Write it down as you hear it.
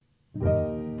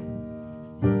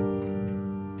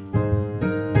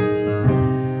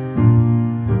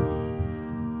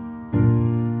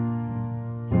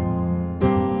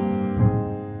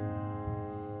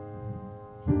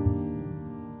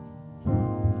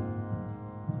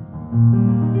Is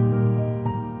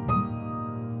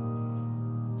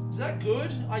that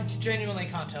good? I genuinely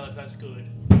can't tell if that's good.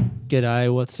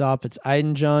 G'day, what's up? It's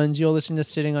Aiden Jones. You're listening to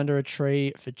Sitting Under a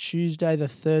Tree for Tuesday, the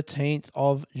 13th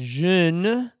of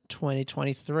June,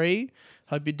 2023.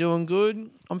 Hope you're doing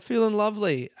good. I'm feeling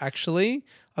lovely, actually.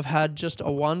 I've had just a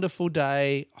wonderful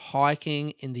day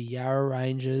hiking in the Yarra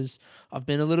Ranges. I've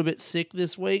been a little bit sick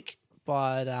this week,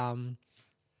 but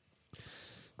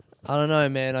I don't know,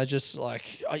 man.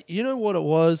 You know what it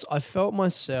was? I felt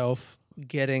myself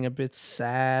getting a bit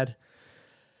sad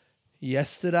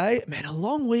yesterday. Man, a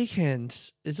long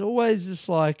weekend is always just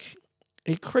like,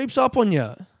 it creeps up on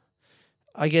you.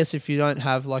 I guess if you don't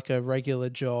have like a regular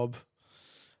job,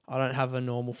 I don't have a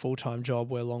normal full-time job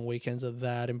where long weekends are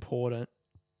that important.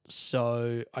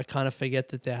 So I kind of forget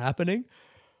that they're happening.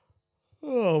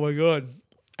 Oh my God.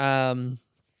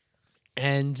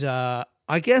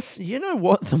 I guess, you know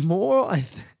what? The more I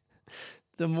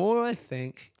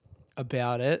think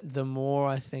about it, the more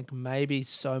I think maybe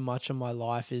so much of my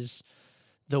life is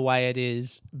the way it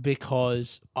is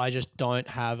because I just don't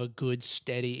have a good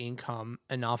steady income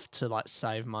enough to like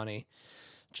save money.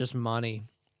 Just money.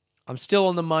 I'm still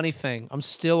on the money thing. I'm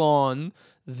still on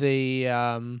the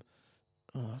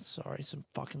sorry, some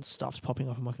fucking stuff's popping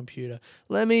up on my computer.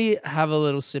 Let me have a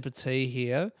little sip of tea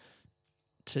here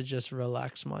to just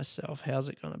relax myself. How's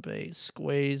it going to be?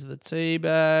 Squeeze the tea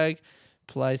bag,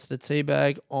 place the tea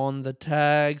bag on the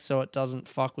tag so it doesn't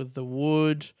fuck with the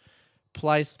wood,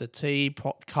 place the tea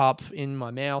pot cup in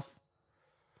my mouth.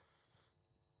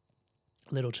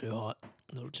 A little too hot,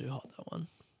 that one.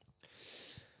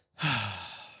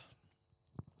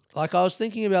 Like I was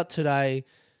thinking about today,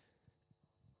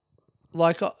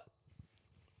 what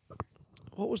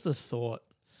was the thought?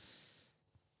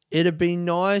 It'd be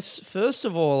nice. First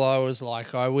of all, I was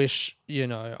like, I wish,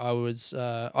 I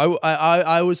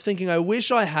was thinking, I wish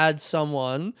I had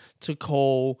someone to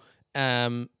call,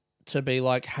 to be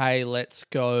like, hey, let's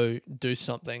go do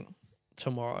something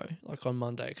tomorrow, like on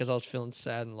Monday, because I was feeling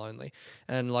sad and lonely.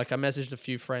 And like I messaged a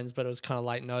few friends, but it was kind of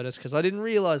late notice because I didn't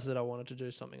realize that I wanted to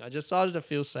do something. I just started to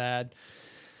feel sad.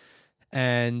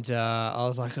 And I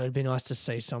was like, it'd be nice to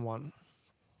see someone.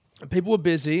 People were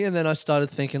busy, and then I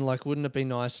started thinking, like, wouldn't it be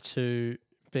nice to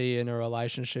be in a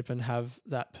relationship and have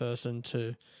that person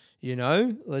to,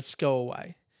 let's go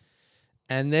away.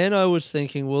 And then I was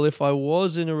thinking, well, if I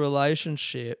was in a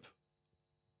relationship,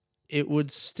 it would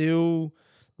still,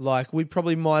 like, we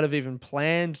probably might have even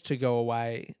planned to go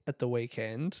away at the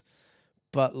weekend,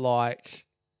 but like,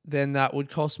 then that would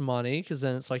cost money because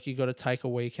then it's like you got to take a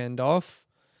weekend off.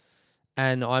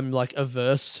 And I'm like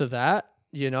averse to that,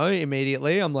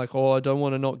 immediately. I'm like, oh, I don't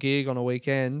want to not gig on a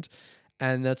weekend.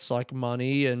 And that's like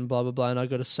money and blah, blah, blah. And I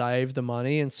got to save the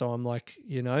money. And so I'm like,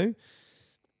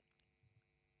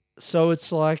 So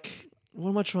it's like, what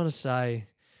am I trying to say?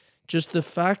 Just the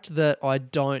fact that I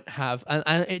don't have,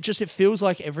 and it feels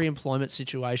like every employment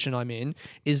situation I'm in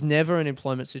is never an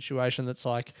employment situation that's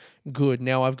like, good,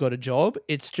 now I've got a job.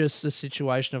 It's just a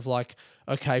situation of like,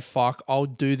 okay, fuck, I'll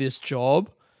do this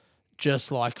job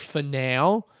just like for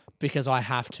now because I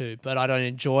have to, but I don't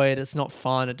enjoy it. It's not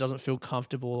fun. It doesn't feel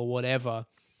comfortable or whatever.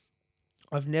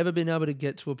 I've never been able to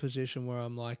get to a position where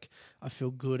I'm like, I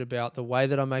feel good about the way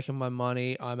that I'm making my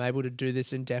money. I'm able to do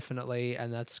this indefinitely,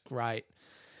 and that's great.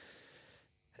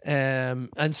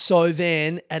 And so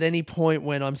then at any point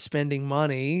when I'm spending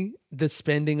money, the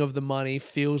spending of the money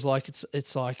feels like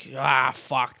it's like,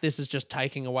 fuck, this is just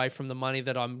taking away from the money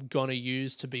that I'm going to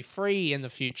use to be free in the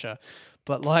future.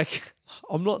 But like,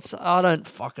 I don't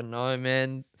fucking know,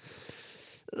 man.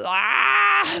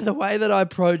 The way that I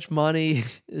approach money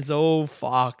is all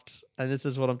fucked. And this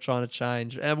is what I'm trying to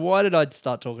change. And why did I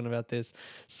start talking about this?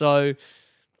 So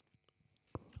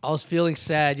I was feeling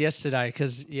sad yesterday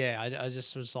because, I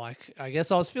just was like, I guess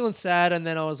I was feeling sad. And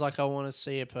then I was like, I want to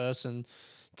see a person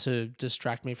to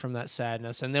distract me from that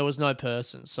sadness. And there was no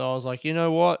person. So I was like, you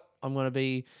know what? I'm going to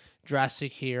be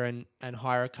drastic here and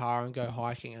hire a car and go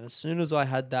hiking. And as soon as I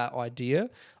had that idea,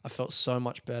 I felt so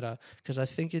much better because I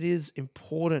think it is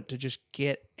important to just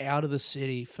get out of the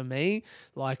city. For me,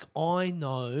 like, I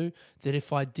know that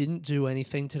if I didn't do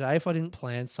anything today, if I didn't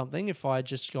plan something, if I had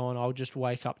just gone, I'll just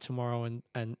wake up tomorrow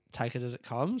and take it as it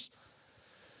comes,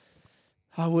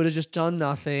 I would have just done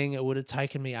nothing. It would have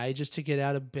taken me ages to get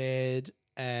out of bed,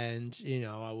 and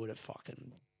I would have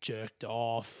fucking jerked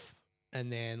off and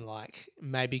then like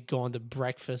maybe gone to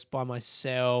breakfast by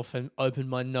myself and opened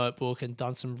my notebook and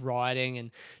done some writing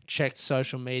and checked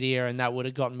social media, and that would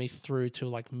have gotten me through to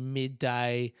like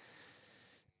midday.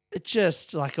 It's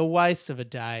just like a waste of a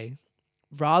day.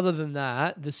 Rather than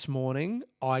that, this morning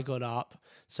I got up.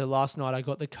 So last night I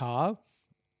got the car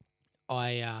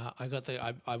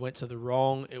I went to the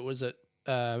wrong. It was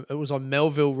on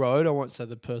Melville Road. I won't say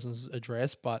the person's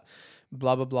address, but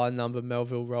blah blah blah number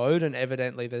Melville Road, and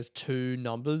evidently there's two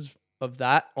numbers of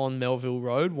that on Melville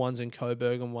Road. One's in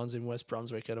Coburg and one's in West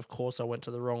Brunswick. And of course, I went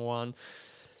to the wrong one.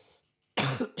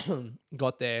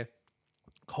 Got there,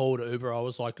 called Uber. I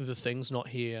was like, the thing's not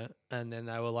here. And then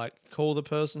they were like, call the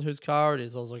person whose car it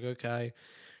is. I was like, okay.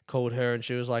 Called her and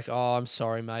she was like, oh, I'm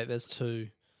sorry, mate. There's two.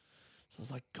 So I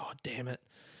was like, God damn it.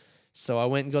 So I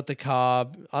went and got the car.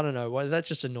 I don't know why that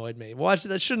just annoyed me. Why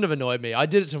that shouldn't have annoyed me. I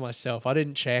did it to myself. I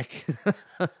didn't check.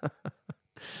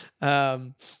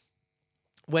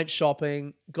 Went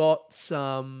shopping, got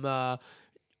some.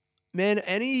 Man,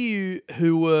 any of you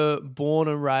who were born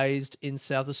and raised in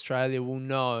South Australia will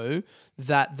know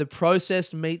that the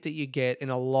processed meat that you get in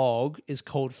a log is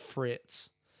called frits.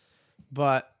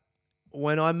 But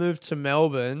when I moved to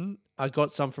Melbourne, I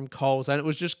got some from Coles, and it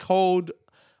was just called.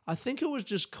 I think it was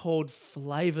just called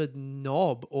flavored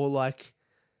knob, or like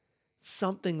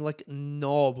something like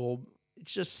knob, or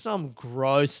it's just some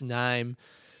gross name.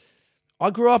 I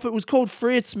grew up, it was called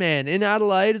Fritz, man. In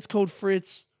Adelaide, it's called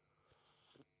Fritz.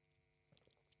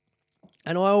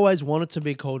 And I always wanted to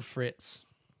be called Fritz.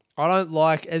 I don't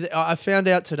like, I found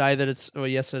out today that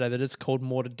yesterday that it's called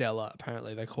mortadella.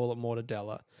 Apparently, they call it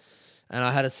mortadella. And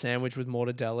I had a sandwich with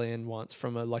mortadella in once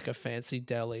from a fancy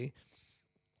deli.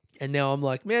 And now I'm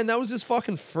like, man, that was just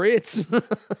fucking Fritz.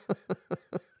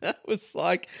 That was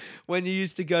like when you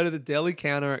used to go to the deli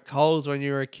counter at Coles when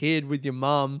you were a kid with your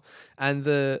mum, and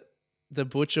the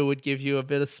butcher would give you a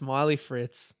bit of smiley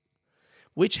Fritz.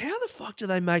 Which, how the fuck do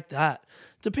they make that?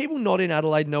 Do people not in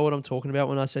Adelaide know what I'm talking about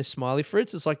when I say smiley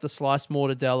Fritz? It's like the sliced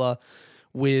mortadella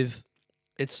with,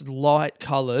 it's light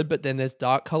coloured, but then there's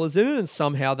dark colours in it, and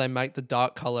somehow they make the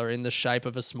dark colour in the shape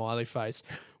of a smiley face,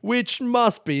 which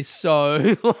must be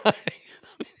so, like,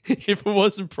 if it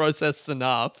wasn't processed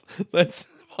enough, let's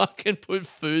fucking put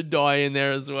food dye in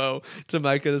there as well to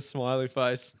make it a smiley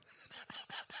face.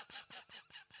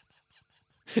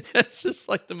 It's just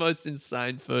like the most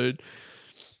insane food.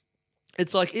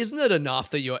 It's like, isn't it enough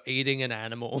that you're eating an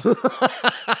animal?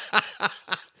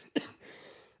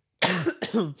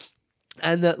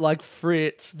 And that, like,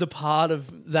 Fritz, the part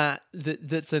of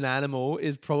that's an animal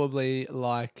is probably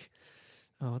like,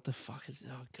 oh, what the fuck is,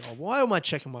 oh God, why am I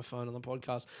checking my phone on the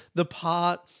podcast? The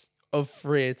part of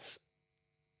Fritz,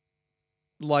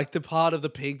 like the part of the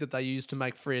pig that they use to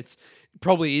make Fritz,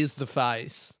 probably is the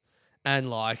face.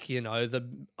 And, like, you know, the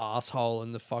asshole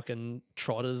and the fucking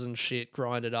trotters and shit,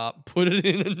 grind it up, put it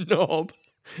in a knob.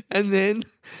 And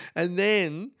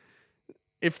then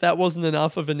if that wasn't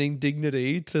enough of an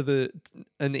indignity to the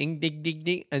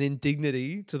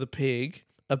pig,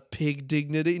 a pig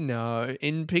dignity? No,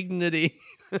 impignity.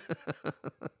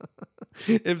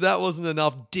 If that wasn't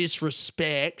enough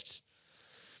disrespect,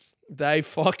 they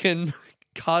fucking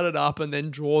cut it up and then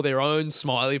draw their own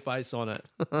smiley face on it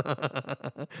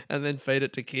and then feed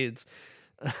it to kids.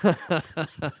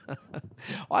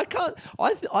 I've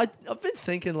been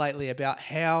thinking lately about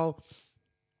how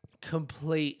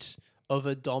complete of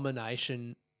a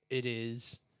domination it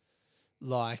is.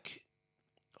 Like,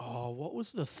 oh, what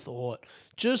was the thought?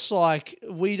 Just like,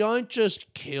 we don't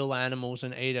just kill animals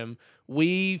and eat them.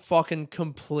 We fucking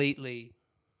completely,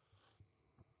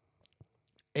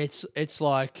 it's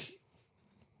like,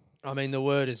 I mean, the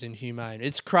word is inhumane.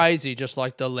 It's crazy, just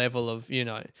like the level of, you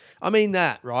know, I mean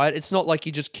that, right? It's not like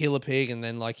you just kill a pig and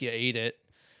then like you eat it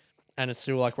and it's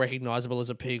still like recognizable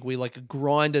as a pig. We like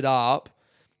grind it up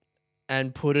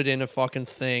and put it in a fucking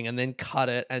thing and then cut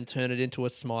it and turn it into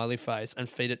a smiley face and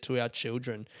feed it to our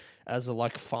children as a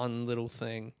like fun little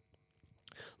thing.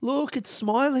 Look, it's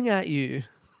smiling at you.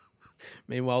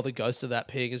 Meanwhile, the ghost of that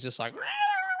pig is just like,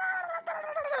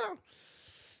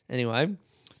 anyway.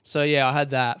 So yeah, I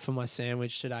had that for my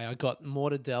sandwich today. I got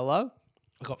mortadella.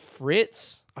 I got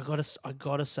Fritz. I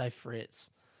gotta say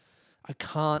Fritz. I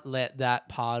can't let that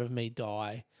part of me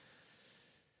die.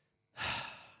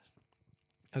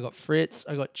 I got Fritz,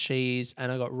 I got cheese,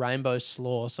 and I got rainbow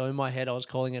slaw. So in my head, I was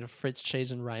calling it a Fritz,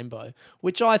 cheese, and rainbow,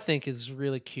 which I think is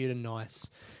really cute and nice.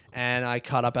 And I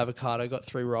cut up avocado, got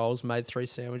 3 rolls, made 3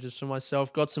 sandwiches for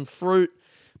myself, got some fruit,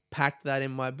 packed that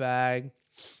in my bag.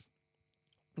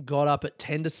 Got up at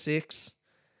 10 to 6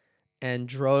 and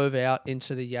drove out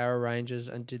into the Yarra Ranges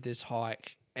and did this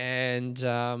hike. And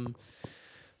I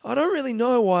don't really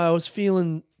know why I was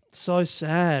feeling so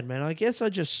sad, man. I guess I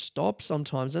just stop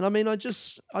sometimes. And I mean, I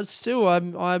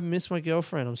miss my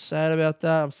girlfriend. I'm sad about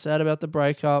that. I'm sad about the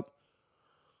breakup.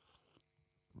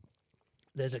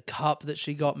 There's a cup that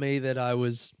she got me that I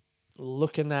was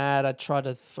looking at. I tried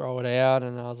to throw it out,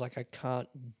 and I was like, I can't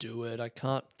do it. I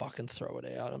can't fucking throw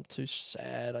it out. I'm too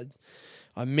sad.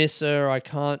 I miss her. I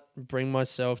can't bring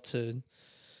myself to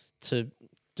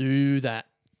do that.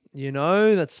 You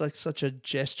know, that's like such a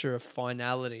gesture of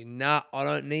finality. Nah, I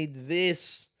don't need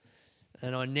this,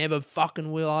 and I never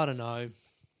fucking will. I don't know.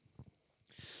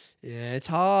 Yeah, it's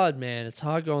hard, man. It's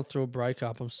hard going through a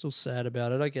breakup. I'm still sad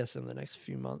about it. I guess in the next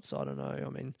few months, I don't know. I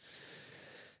mean,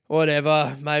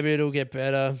 whatever. Maybe it'll get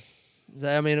better.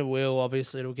 I mean, it will.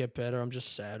 Obviously, it'll get better. I'm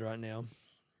just sad right now.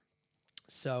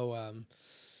 So,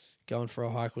 going for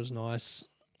a hike was nice.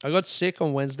 I got sick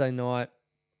on Wednesday night.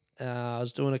 I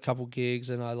was doing a couple gigs,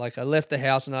 and I left the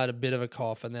house and I had a bit of a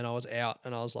cough, and then I was out,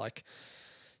 and I was like,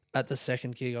 at the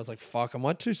second gig, I was like, fuck, am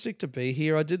I too sick to be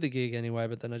here? I did the gig anyway,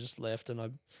 but then I just left, and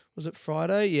was it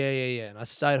Friday? Yeah. And I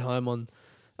stayed home on,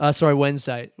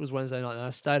 Wednesday. It was Wednesday night, and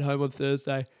I stayed home on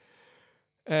Thursday.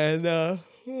 And I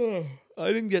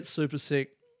didn't get super sick.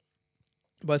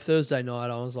 By Thursday night,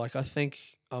 I was like, I think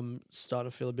I'm starting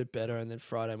to feel a bit better. And then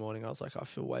Friday morning, I was like, I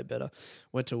feel way better.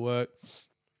 Went to work.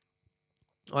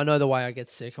 I know the way I get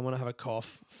sick. I'm going to have a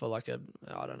cough for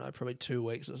probably 2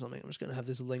 weeks or something. I'm just going to have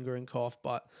this lingering cough,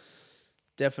 but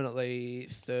definitely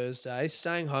Thursday.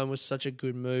 Staying home was such a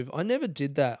good move. I never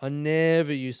did that. I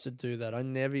never used to do that. I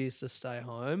never used to stay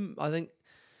home. I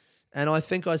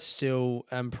think I still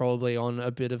am probably on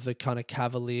a bit of the kind of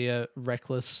cavalier,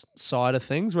 reckless side of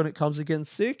things when it comes to getting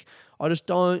sick. I just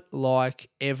don't like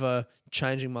ever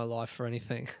changing my life for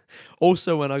anything.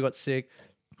 Also, when I got sick,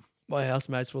 my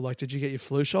housemates were like, did you get your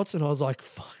flu shots? And I was like,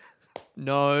 fuck,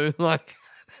 no, like,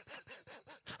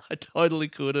 I totally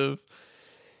could have.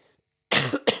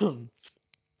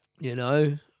 You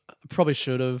know, I probably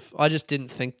should have. I just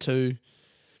didn't think to.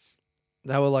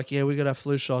 They were like, yeah, we got our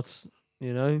flu shots,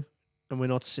 you know, and we're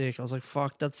not sick. I was like,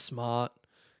 fuck, that's smart.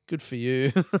 Good for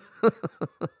you.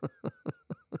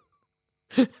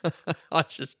 I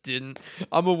just didn't.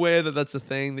 I'm aware that that's a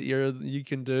thing that you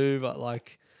can do, but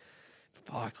like,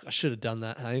 fuck, I should have done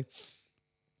that, hey?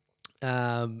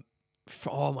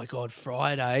 Oh my God,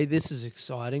 Friday. This is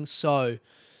exciting. So,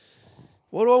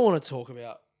 what do I want to talk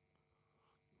about?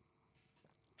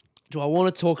 Do I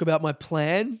want to talk about my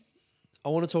plan? I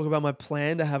want to talk about my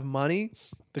plan to have money,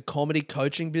 the comedy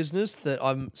coaching business that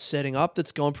I'm setting up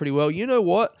that's going pretty well. You know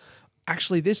what?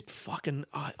 Actually, this fucking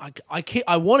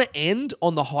I want to end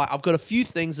on the high. I've got a few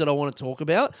things that I want to talk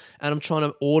about, and I'm trying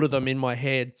to order them in my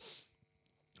head.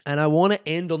 And I want to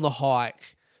end on the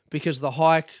hike because the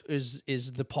hike is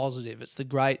the positive. It's the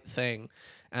great thing.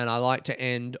 And I like to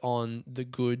end on the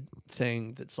good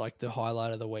thing that's like the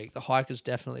highlight of the week. The hike has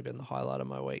definitely been the highlight of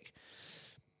my week.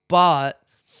 But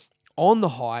on the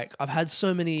hike, I've had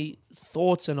so many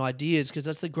thoughts and ideas because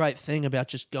that's the great thing about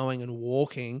just going and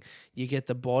walking. You get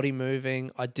the body moving.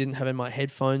 I didn't have my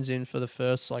headphones in for the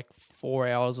first 4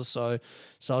 hours or so.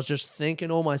 So I was just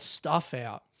thinking all my stuff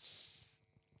out.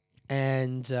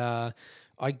 And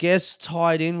I guess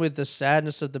tied in with the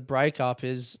sadness of the breakup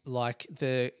is like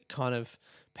the kind of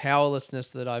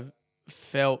powerlessness that I've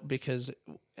felt because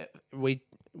we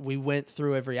went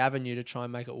through every avenue to try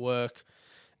and make it work,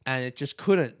 and it just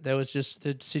couldn't. There was just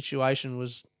the situation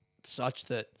was such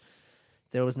that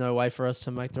there was no way for us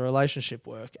to make the relationship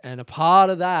work, and a part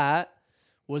of that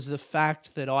was the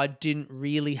fact that I didn't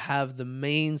really have the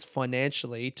means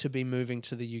financially to be moving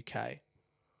to the UK.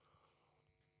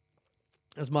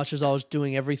 As much as I was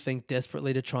doing everything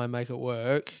desperately to try and make it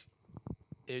work,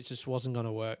 it just wasn't going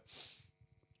to work.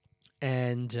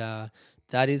 And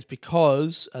that is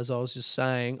because, as I was just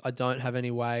saying, I don't have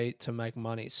any way to make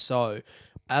money. So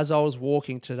as I was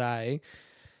walking today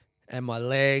and my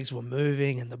legs were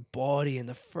moving and the body and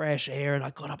the fresh air, and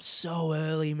I got up so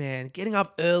early, man. Getting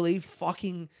up early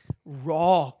fucking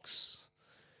rocks.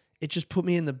 It just put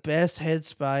me in the best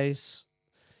headspace.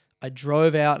 I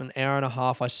drove out an hour and a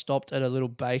half. I stopped at a little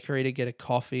bakery to get a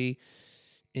coffee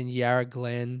in Yarra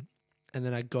Glen. And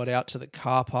then I got out to the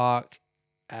car park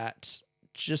at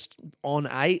just on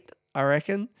 8, I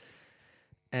reckon.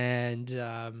 And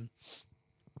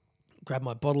grabbed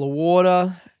my bottle of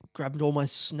water, grabbed all my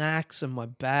snacks and my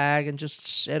bag and just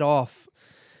set off.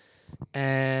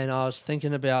 And I was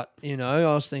thinking about,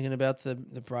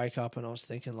 the breakup, and I was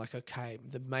thinking okay,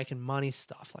 the making money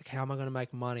stuff. Like, how am I going to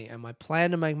make money? And my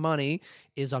plan to make money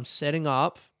is I'm setting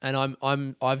up, and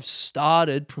I've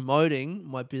started promoting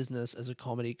my business as a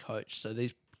comedy coach. So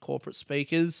these corporate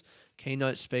speakers,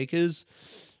 keynote speakers,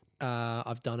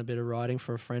 I've done a bit of writing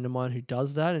for a friend of mine who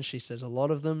does that, and she says a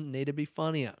lot of them need to be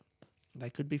funnier. They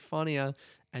could be funnier.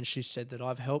 And she said that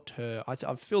I've helped her.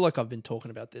 I feel like I've been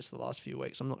talking about this the last few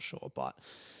weeks. I'm not sure, but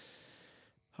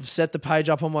I've set the page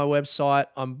up on my website.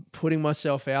 I'm putting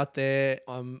myself out there.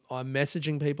 I'm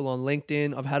messaging people on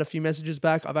LinkedIn. I've had a few messages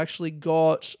back. I've actually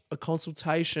got a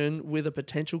consultation with a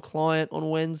potential client on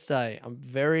Wednesday. I'm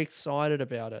very excited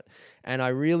about it. And I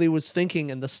really was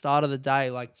thinking in the start of the day,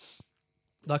 like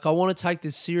I want to take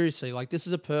this seriously. Like, this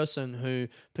is a person who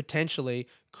potentially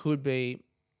could be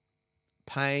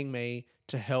paying me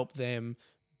to help them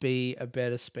be a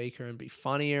better speaker and be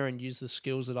funnier and use the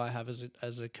skills that I have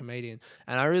as a comedian.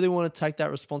 And I really want to take that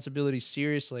responsibility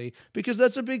seriously, because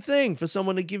that's a big thing for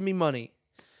someone to give me money.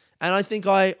 And I think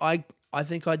I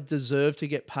think I deserve to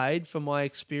get paid for my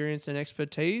experience and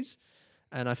expertise.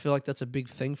 And I feel like that's a big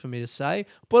thing for me to say.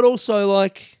 But also,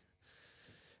 like,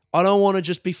 I don't want to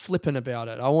just be flippant about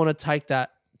it. I want to take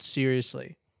that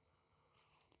seriously.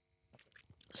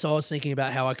 So I was thinking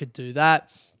about how I could do that,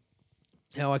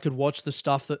 how I could watch the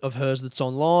stuff of hers that's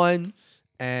online,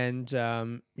 and,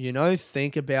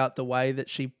 think about the way that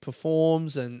she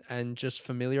performs and just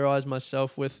familiarize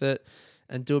myself with it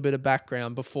and do a bit of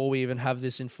background before we even have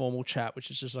this informal chat, which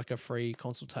is just like a free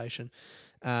consultation.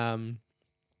 I'm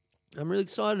really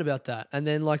excited about that. And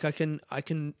then, like, I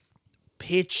can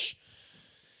pitch.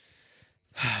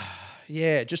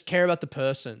 Yeah, just care about the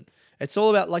person. It's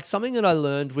all about, like, something that I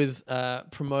learned with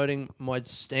promoting my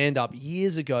stand-up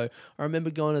years ago. I remember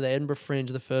going to the Edinburgh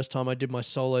Fringe the first time I did my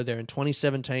solo there in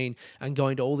 2017 and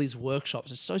going to all these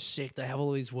workshops. It's so sick. They have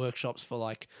all these workshops for,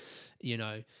 like,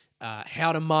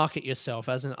 how to market yourself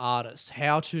as an artist,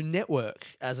 how to network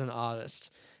as an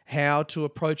artist, how to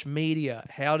approach media,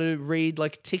 how to read,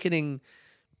 like, ticketing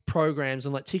programs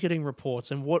and, like, ticketing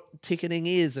reports and what ticketing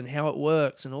is and how it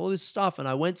works and all this stuff. And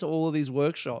I went to all of these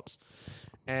workshops.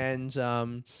 And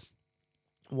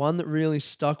one that really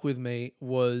stuck with me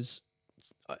was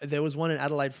there was one in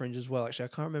Adelaide Fringe as well. Actually, I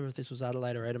can't remember if this was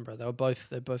Adelaide or Edinburgh. They're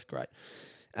both great.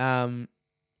 About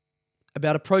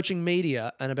approaching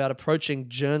media and about approaching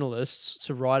journalists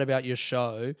to write about your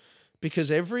show,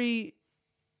 because every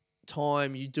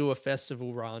time you do a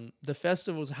festival run, the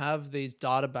festivals have these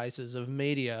databases of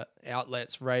media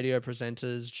outlets, radio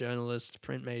presenters, journalists,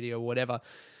 print media, whatever,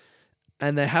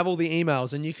 and they have all the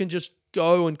emails, and you can just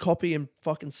go and copy and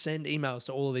fucking send emails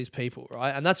to all of these people,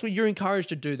 right? And that's what you're encouraged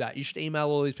to do. That you should email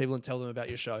all these people and tell them about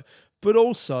your show. But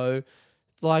also,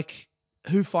 like,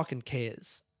 who fucking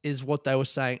cares is what they were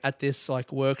saying at this, like,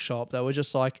 workshop. They were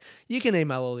just like, you can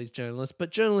email all these journalists,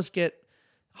 but journalists get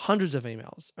hundreds of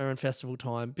emails around festival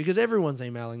time because everyone's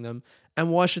emailing them. And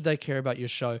why should they care about your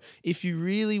show? If you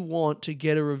really want to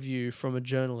get a review from a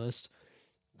journalist,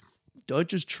 don't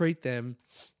just treat them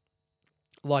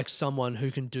like someone who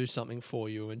can do something for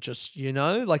you and just,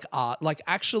 like art, like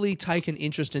actually take an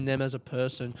interest in them as a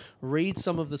person, read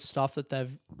some of the stuff that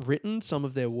they've written, some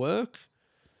of their work,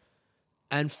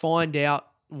 and find out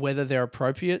whether they're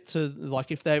appropriate to,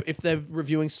 like, if they're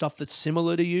reviewing stuff that's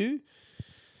similar to you,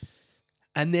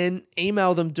 and then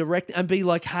email them direct and be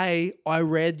like, hey, I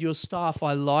read your stuff.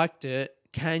 I liked it.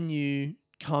 Can you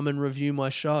come and review my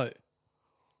show?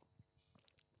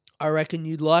 I reckon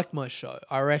you'd like my show.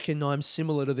 I reckon I'm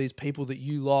similar to these people that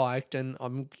you liked, and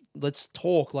let's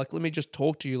talk. Like, let me just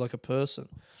talk to you like a person.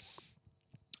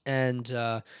 And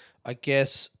I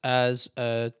guess as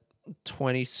a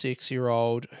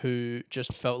 26-year-old who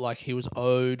just felt like he was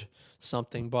owed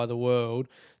something by the world,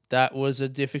 that was a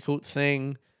difficult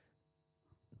thing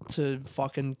to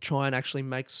fucking try and actually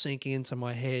make sink into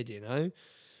my head,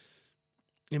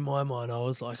 In my mind, I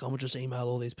was like, I'm going to just email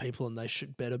all these people and they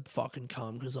should better fucking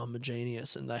come because I'm a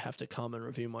genius and they have to come and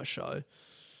review my show.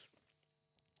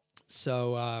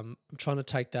 So I'm trying to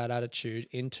take that attitude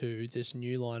into this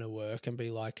new line of work and be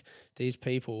like, these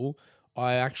people,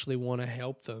 I actually want to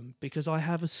help them because I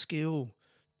have a skill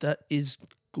that is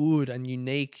good and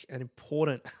unique and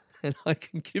important and I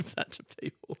can give that to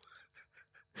people.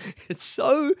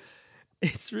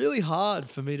 It's really hard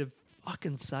for me to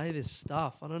fucking say this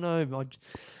stuff. I don't know. What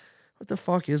the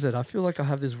fuck is it? I feel like I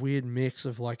have this weird mix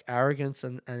of, like, arrogance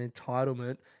and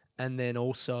entitlement, and then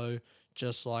also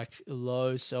just, like,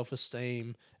 low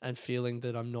self-esteem and feeling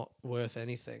that I'm not worth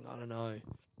anything. I don't know.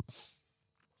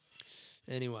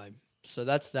 Anyway, so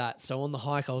that's that. So on the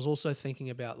hike, I was also thinking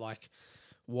about, like,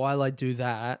 while I do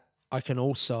that, I can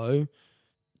also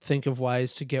think of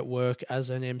ways to get work as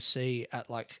an MC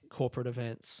at, like, corporate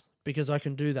events, because I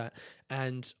can do that.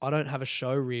 And I don't have a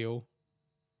show reel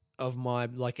of my,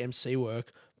 like, MC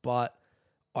work, but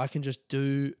I can just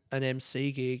do an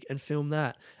MC gig and film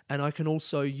that. And I can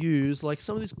also use like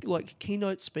some of this like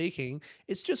keynote speaking.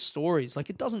 It's just stories. Like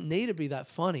it doesn't need to be that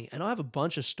funny. And I have a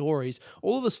bunch of stories.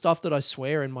 All of the stuff that I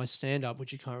swear in my stand up,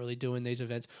 which you can't really do in these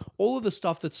events, all of the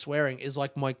stuff that's swearing is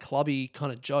like my clubby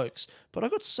kind of jokes. But I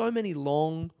got so many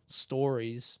long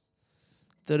stories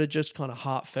that are just kind of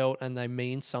heartfelt and they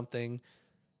mean something.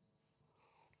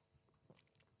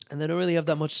 And they don't really have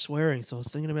that much swearing. So I was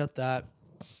thinking about that.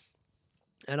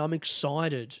 And I'm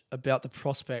excited about the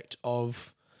prospect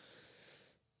of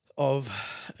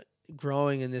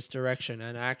growing in this direction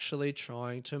and actually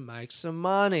trying to make some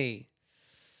money.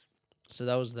 So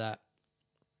that was that.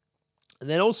 And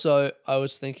then also I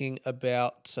was thinking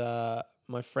about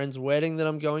my friend's wedding that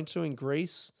I'm going to in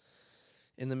Greece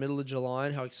in the middle of July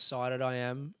and how excited I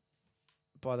am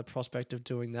by the prospect of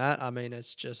doing that. I mean,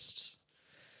 it's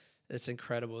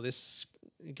incredible. This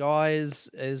guy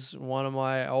is one of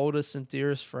my oldest and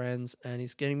dearest friends, and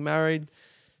he's getting married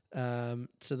to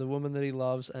the woman that he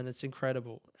loves, and it's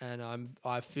incredible. And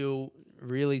I feel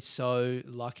really so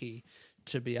lucky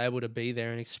to be able to be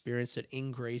there and experience it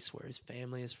in Greece, where his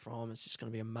family is from. It's just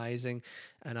going to be amazing.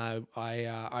 And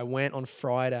I went on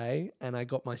Friday, and I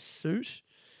got my suit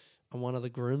on one of the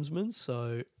groomsmen.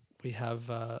 So we have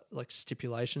like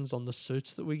stipulations on the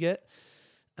suits that we get.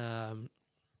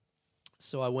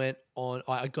 So I went on,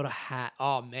 I got a hat.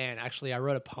 Oh man, actually I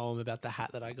wrote a poem about the hat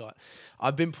that I got.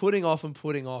 I've been putting off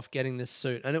getting this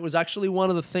suit. And it was actually one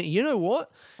of the things, you know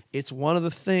what? It's one of the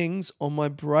things on my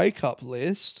breakup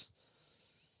list.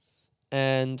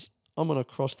 And I'm going to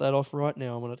cross that off right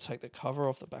now. I'm going to take the cover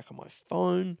off the back of my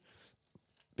phone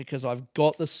because I've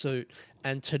got the suit.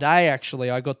 And today actually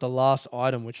I got the last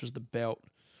item, which was the belt.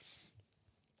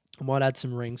 I might add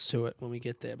some rings to it when we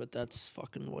get there, but that's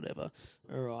fucking whatever.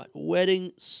 All right.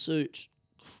 Wedding suit.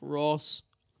 Cross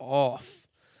off.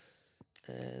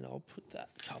 And I'll put that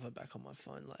cover back on my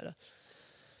phone later.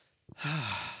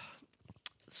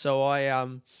 So I,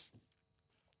 on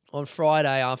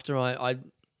Friday after I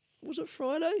was it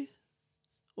Friday?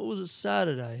 Or was it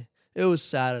Saturday? It was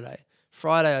Saturday.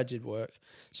 Friday I did work.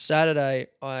 Saturday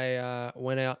I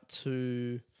went out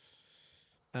to,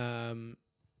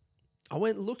 I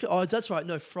went look at, oh, that's right.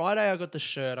 No, Friday I got the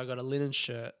shirt. I got a linen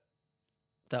shirt.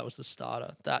 That was the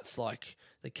starter. That's like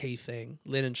the key thing,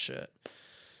 linen shirt.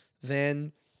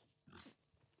 Then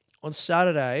on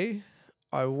Saturday,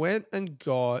 I went and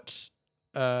got,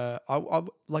 I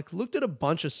like looked at a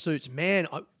bunch of suits. Man,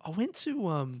 I went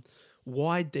to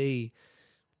YD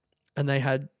and they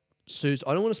had suits.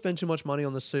 I don't want to spend too much money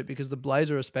on the suit because the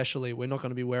blazer especially, we're not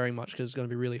going to be wearing much because it's going to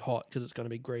be really hot because it's going to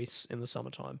be Greece in the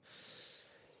summertime.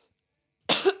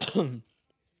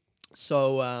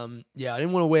 So, yeah, I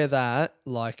didn't want to wear that.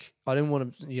 Like, I didn't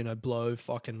want to, blow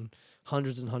fucking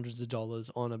hundreds and hundreds of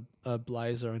dollars on a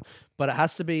blazer. But it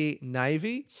has to be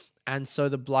navy. And so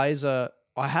the blazer,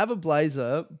 I have a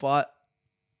blazer, but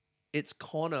it's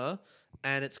Connor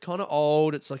and it's kind of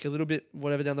old. It's like a little bit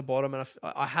whatever down the bottom. And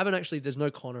I haven't actually, there's no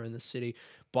Connor in the city,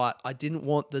 but I didn't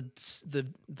want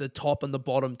the top and the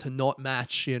bottom to not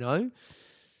match,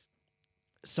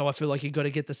 So I feel like you got to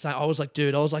get the same. I was like,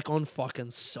 dude, on fucking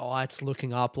sites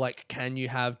looking up, like, can you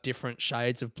have different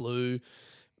shades of blue,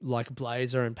 like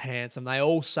blazer and pants? And they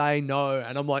all say no.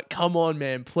 And I'm like, come on,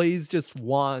 man, please just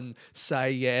one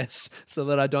say yes so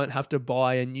that I don't have to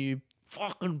buy a new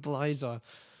fucking blazer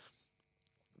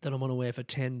that I'm going to wear for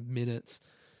 10 minutes.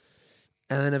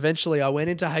 And then eventually I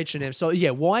went into H&M. So yeah,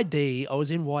 YD, I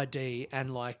was in YD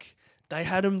and like, they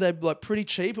had them, they're like pretty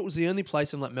cheap. It was the only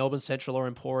place in like Melbourne Central or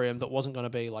Emporium that wasn't going to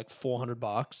be like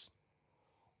 $400.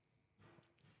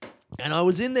 And I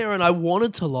was in there and I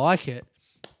wanted to like it.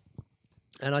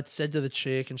 And I said to the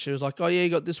chick and she was like, oh yeah, you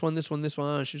got this one, this one, this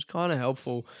one. And she was kind of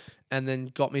helpful and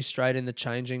then got me straight in the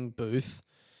changing booth.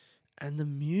 And the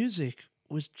music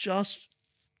was just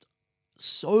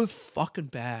so fucking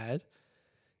bad.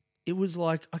 It was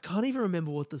like, I can't even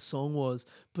remember what the song was,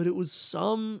 but it was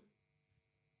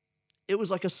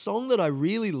like a song that I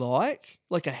really like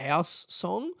a house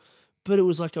song, but it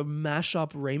was like a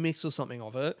mashup remix or something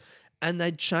of it. And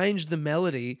they'd changed the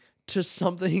melody to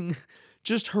something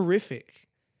just horrific.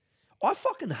 I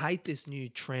fucking hate this new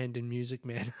trend in music,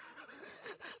 man.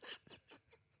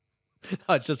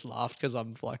 I just laughed because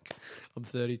I'm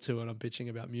 32 and I'm bitching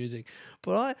about music.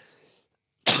 But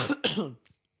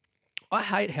I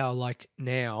hate how like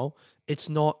now it's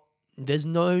not There's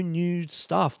no new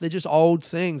stuff. They're just old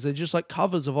things. They're just like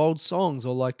covers of old songs,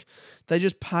 or like they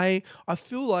just pay. I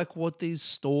feel like what these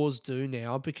stores do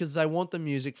now, because they want the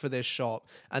music for their shop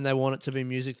and they want it to be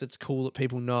music that's cool that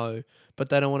people know, but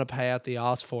they don't want to pay out the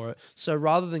ass for it. So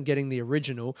rather than getting the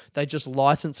original, they just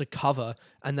license a cover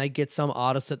and they get some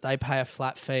artist that they pay a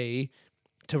flat fee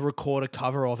to record a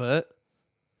cover of it.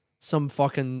 Some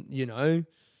fucking,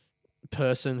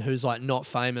 person who's like not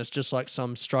famous, just like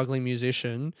some struggling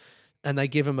musician, and they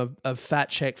give them a fat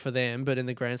check for them, but in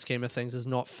the grand scheme of things is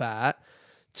not fat,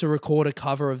 to record a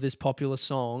cover of this popular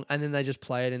song, and then they just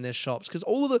play it in their shops. Because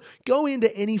go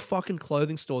into any fucking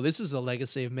clothing store. This is a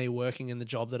legacy of me working in the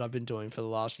job that I've been doing for the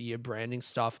last year, branding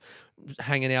stuff,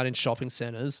 hanging out in shopping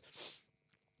centers,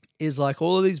 is like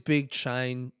all of these big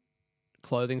chain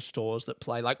clothing stores that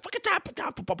play like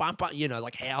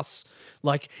like house,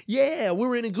 like, yeah,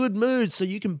 we're in a good mood so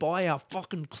you can buy our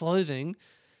fucking clothing.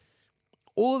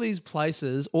 All of these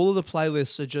places, all of the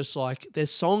playlists are just like, there's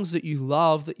songs that you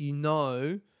love that you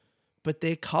know, but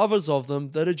they're covers of them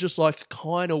that are just like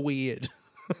kind of weird.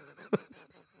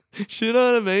 You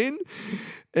know what I mean?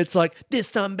 It's like, this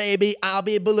time baby I'll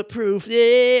be bulletproof,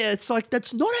 yeah. It's like,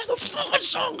 that's not how the fucking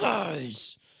song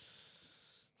goes.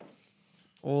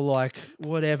 Or like,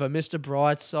 whatever, Mr.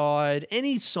 Brightside,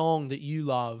 any song that you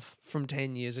love from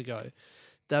 10 years ago.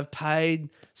 They've paid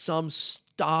some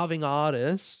starving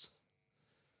artist,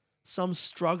 some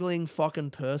struggling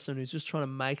fucking person who's just trying to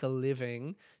make a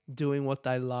living doing what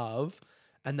they love,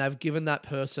 and they've made that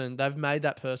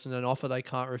person an offer they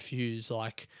can't refuse,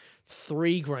 like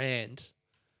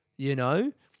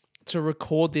 $3,000, to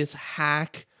record this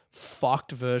hack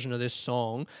fucked version of this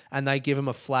song, and they give them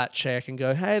a flat check and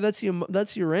go, hey, that's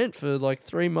your rent for like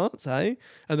 3 months, hey?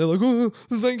 And they're like, oh,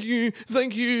 thank you.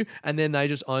 And then they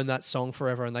just own that song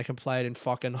forever, and they can play it in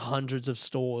fucking hundreds of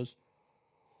stores.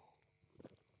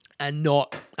 And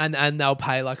they'll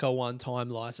pay like a one-time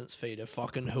license fee to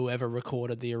fucking whoever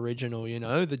recorded the original,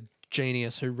 the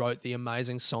genius who wrote the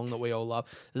amazing song that we all love.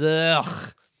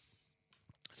 Ugh.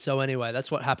 So anyway,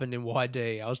 that's what happened in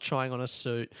YD. I was trying on a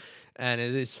suit, and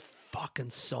it is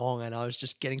fucking song, and I was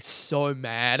just getting so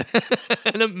mad,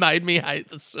 and it made me hate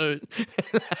the suit.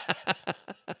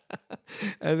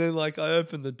 And then like I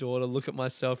opened the door to look at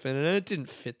myself in it, and it didn't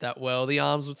fit that well. The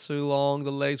arms were too long,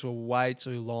 the legs were way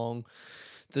too long.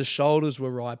 The shoulders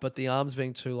were right, but the arms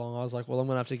being too long, I was like, well, I'm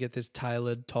going to have to get this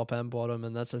tailored top and bottom,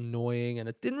 and that's annoying, and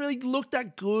it didn't really look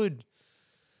that good.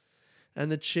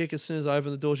 And the chick, as soon as I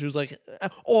opened the door, she was like,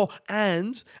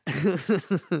 and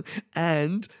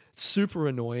super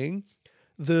annoying,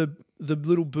 the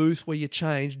little booth where you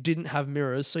change didn't have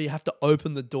mirrors, so you have to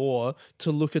open the door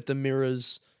to look at the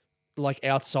mirrors like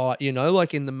outside,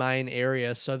 like in the main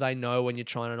area, so they know when you're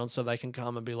trying it on, so they can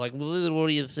come and be like, well, what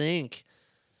do you think?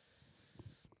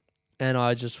 And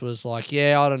I just was like,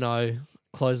 yeah, I don't know.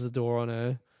 Closed the door on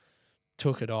her,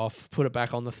 took it off, put it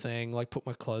back on the thing, like put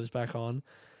my clothes back on,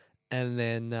 and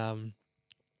then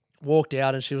walked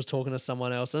out, and she was talking to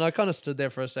someone else. And I kind of stood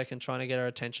there for a second trying to get her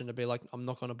attention to be like, I'm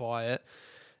not going to buy it.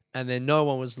 And then no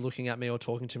one was looking at me or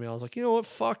talking to me. I was like, you know what?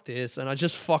 Fuck this. And I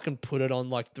just fucking put it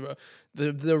on like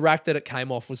the rack that it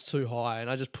came off was too high. And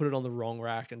I just put it on the wrong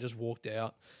rack and just walked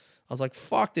out. I was like,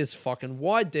 fuck this fucking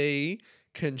YD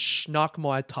can schnuck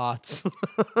my tuts.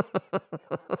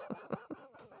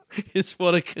 It's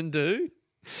what it can do.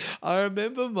 I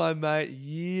remember my mate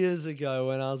years ago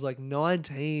when I was like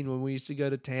 19, when we used to go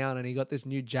to town, and he got this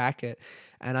new jacket,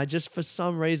 and I just, for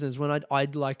some reasons, when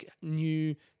I'd like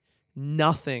knew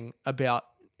nothing about,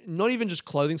 not even just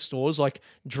clothing stores, like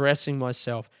dressing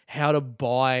myself, how to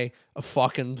buy a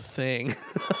fucking thing.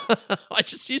 I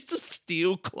just used to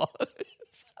steal clothes.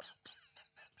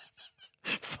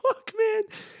 Fuck,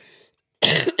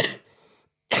 man.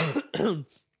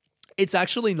 It's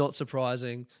actually not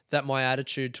surprising that my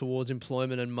attitude towards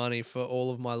employment and money for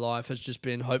all of my life has just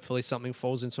been, hopefully something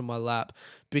falls into my lap,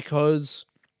 because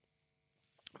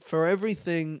for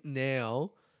everything now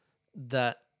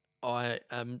that I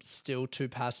am still too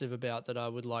passive about, that I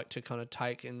would like to kind of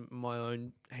take in my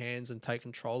own hands and take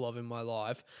control of in my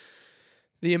life,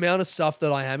 the amount of stuff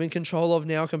that I am in control of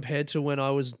now compared to when I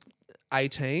was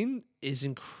 18 is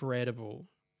incredible.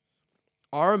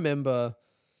 I remember,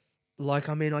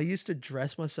 I used to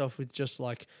dress myself with just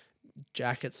like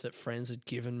jackets that friends had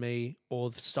given me,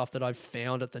 or stuff that I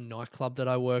found at the nightclub that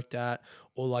I worked at,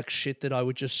 or like shit that I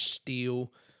would just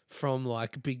steal from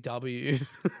like Big W.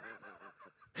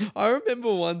 I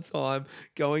remember one time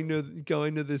going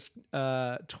to this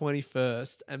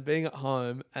 21st and being at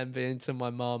home and being to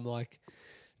my mum, like,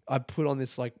 I put on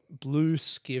this like blue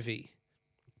skivvy,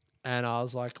 and I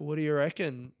was like, what do you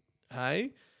reckon?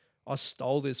 Hey, I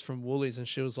stole this from Woolies. And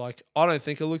she was like, I don't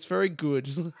think it looks very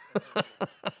good.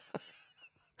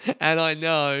 And I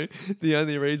know the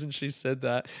only reason she said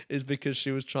that is because she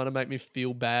was trying to make me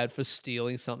feel bad for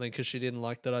stealing something because she didn't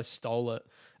like that I stole it.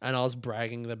 And I was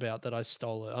bragging about that I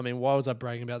stole it. I mean, why was I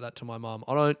bragging about that to my mum?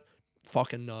 I don't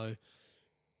fucking know.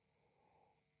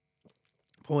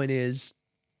 Point is,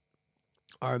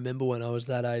 I remember when I was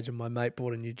that age and my mate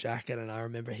bought a new jacket, and I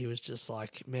remember he was just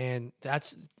like, man,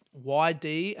 that's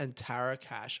YD and Tara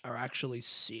Cash are actually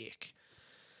sick.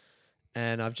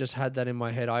 And I've just had that in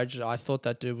my head. I thought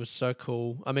that dude was so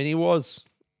cool. I mean, he was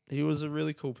a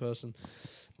really cool person.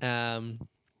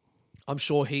 I'm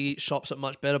sure he shops at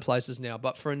much better places now.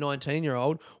 But for a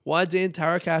 19-year-old, YD and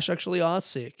Tara Cash actually are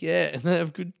sick. Yeah, and they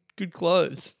have good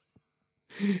clothes.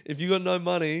 If you got no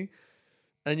money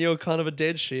and you're kind of a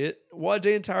dead shit, YD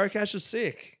and Tara Cash are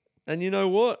sick. And you know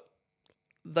what?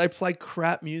 They play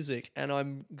crap music, and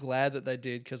I'm glad that they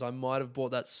did because I might have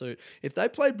bought that suit. If they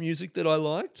played music that I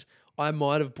liked, I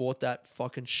might have bought that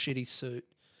fucking shitty suit.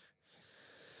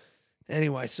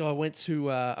 Anyway, so I went to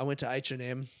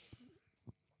H&M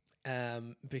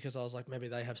because I was like, maybe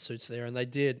they have suits there, and they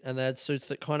did, and they had suits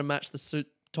that kind of matched the suit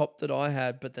top that I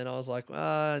had. But then I was like,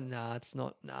 nah, it's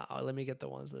not. Nah, let me get the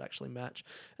ones that actually match,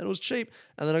 and it was cheap.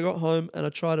 And then I got home and I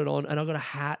tried it on, and I got a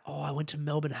hat. Oh, I went to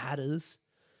Melbourne Hatters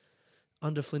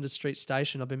under Flinders Street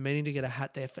Station. I've been meaning to get a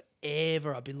hat there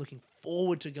forever. I've been looking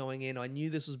forward to going in. I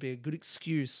knew this would be a good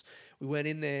excuse. We went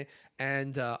in there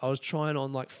and I was trying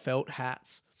on like felt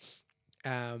hats.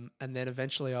 And then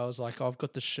eventually I was like, oh, I've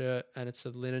got the shirt and it's a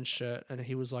linen shirt. And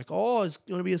he was like, oh, it's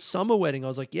going to be a summer wedding. I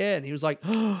was like, yeah. And he was like,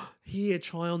 oh, here,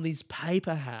 try on these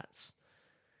paper hats.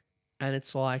 And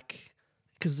it's like,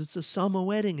 because it's a summer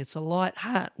wedding. It's a light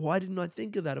hat. Why didn't I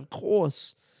think of that? Of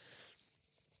course.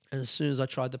 And as soon as I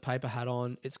tried the paper hat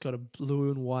on, it's got a blue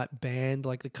and white band,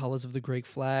 like the colors of the Greek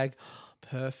flag.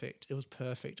 Perfect. It was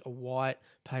perfect. A white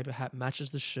paper hat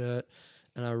matches the shirt.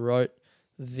 And I wrote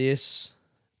this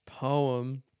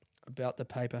poem about the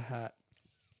paper hat.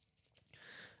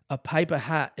 A paper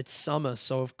hat, it's summer,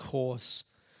 so of course.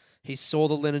 He saw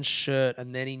the linen shirt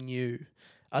and then he knew.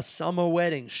 A summer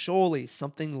wedding, surely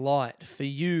something light. For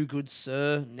you, good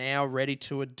sir, now ready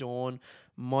to adorn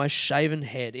my shaven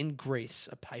head in grease,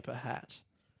 a paper hat.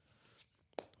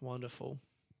 Wonderful.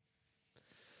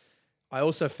 I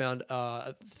also found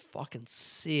a fucking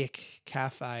sick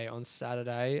cafe on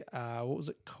Saturday. What was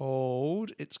it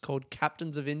called? It's called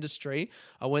Captains of Industry.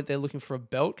 I went there looking for a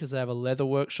belt because they have a leather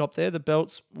workshop there. The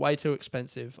belt's way too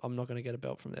expensive. I'm not going to get a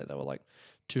belt from there. They were like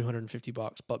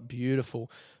 $250, but beautiful.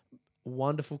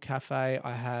 Wonderful cafe.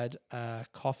 I had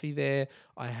coffee there.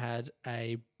 I had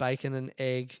a bacon and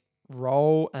egg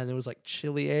roll, and there was like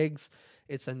chili eggs.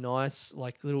 It's a nice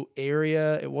like little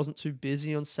area. It wasn't too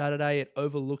busy on Saturday. It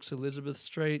overlooks Elizabeth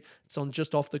Street. It's on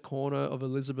just off the corner of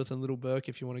Elizabeth and Little Burke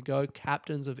if you want to go.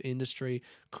 Captains of Industry,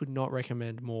 could not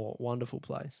recommend more. Wonderful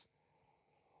place.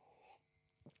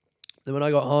 Then when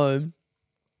I got home,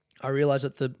 I realized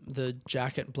that the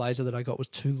jacket and blazer that I got was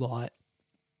too light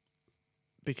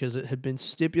because it had been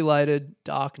stipulated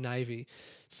dark navy.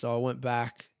 So I went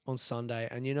back on Sunday,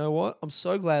 and you know what? I'm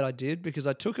so glad I did because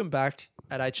I took them back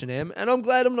at H&M, and I'm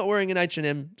glad I'm not wearing an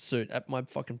H&M suit at my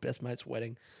fucking best mate's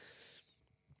wedding.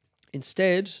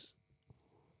 Instead,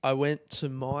 I went to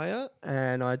Maya,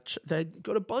 and they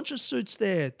got a bunch of suits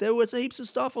there. There was heaps of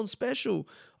stuff on special.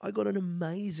 I got an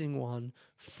amazing one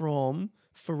from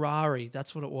Ferrari.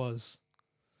 That's what it was.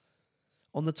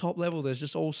 On the top level, there's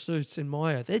just all suits in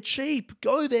Maya. They're cheap.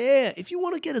 Go there. If you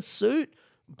want to get a suit,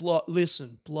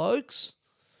 listen, blokes,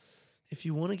 if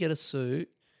you want to get a suit,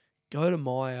 go to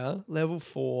Maya, level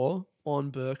 4 on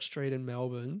Burke Street in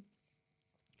Melbourne.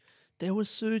 There were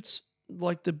suits,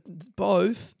 like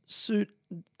both suit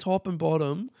top and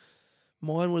bottom.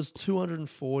 Mine was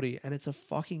 $240, and it's a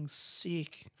fucking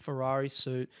sick Ferrari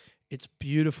suit. It's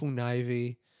beautiful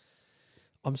navy.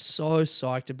 I'm so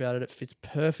psyched about it. It fits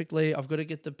perfectly. I've got to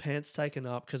get the pants taken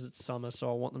up because it's summer, so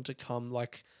I want them to come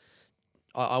like...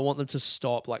 I want them to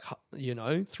stop like,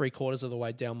 3/4 of the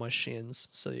way down my shins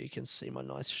so you can see my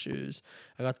nice shoes.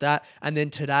 I got that. And then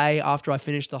today, after I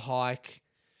finished the hike,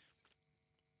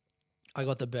 I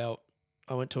got the belt.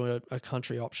 I went to a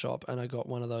country op shop and I got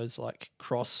one of those like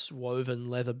cross-woven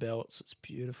leather belts. It's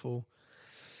beautiful.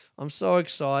 I'm so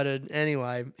excited.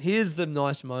 Anyway, here's the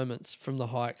nice moments from the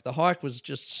hike. The hike was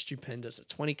just stupendous. A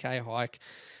 20K hike.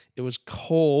 It was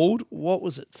called, what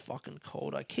was it fucking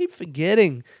called? I keep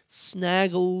forgetting.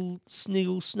 Tanglefoot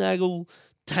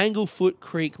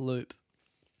Creek Loop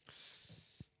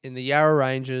in the Yarra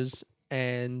Ranges,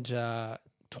 and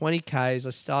 20Ks. I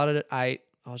started at 8.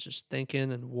 I was just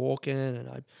thinking and walking, and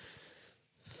I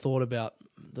thought about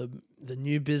the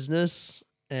new business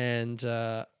and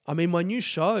I mean my new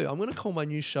show. I'm gonna call my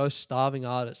new show Starving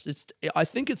Artist. I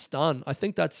think it's done. I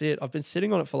think that's it. I've been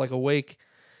sitting on it for like a week.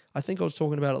 I think I was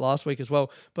talking about it last week as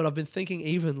well. But I've been thinking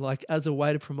even like as a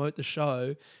way to promote the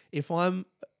show,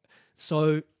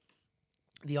 so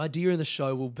the idea in the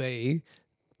show will be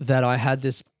that I had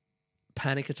this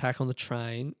panic attack on the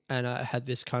train and I had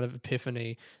this kind of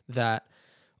epiphany that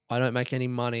I don't make any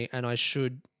money and I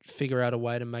should figure out a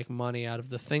way to make money out of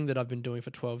the thing that I've been doing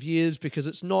for 12 years because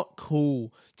it's not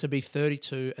cool to be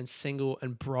 32 and single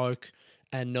and broke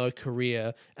and no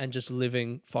career and just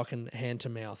living fucking hand to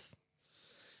mouth.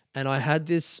 And I had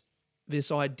this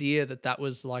idea that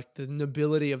was like the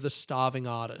nobility of the starving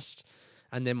artist.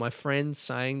 And then my friend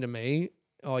saying to me,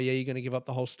 oh yeah, you're going to give up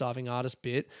the whole starving artist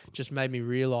bit, just made me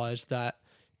realize that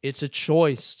it's a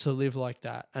choice to live like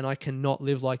that. And I cannot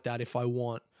live like that if I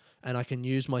want. And I can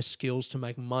use my skills to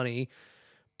make money,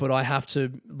 but I have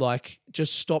to like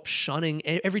just stop shunning.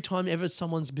 Every time ever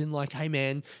someone's been like, hey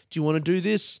man, do you want to do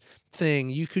this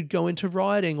thing? You could go into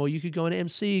writing or you could go into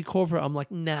MC corporate. I'm like,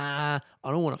 nah,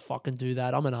 I don't want to fucking do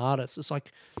that. I'm an artist. It's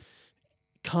like,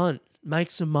 cunt,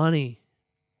 make some money.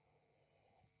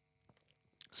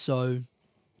 So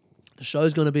the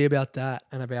show's going to be about that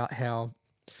and about how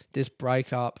this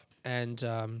breakup and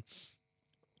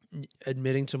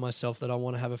admitting to myself that I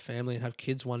want to have a family and have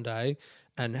kids one day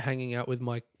and hanging out with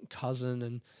my cousin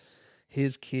and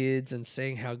his kids and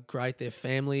seeing how great their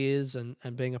family is and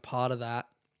being a part of that.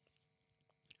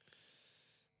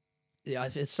 Yeah,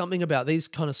 it's something about these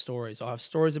kind of stories. I have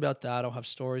stories about that. I'll have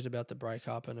stories about the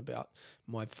breakup and about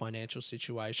my financial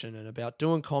situation and about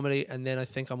doing comedy. And then I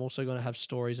think I'm also going to have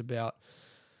stories about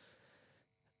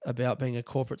being a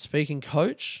corporate speaking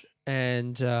coach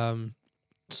and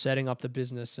setting up the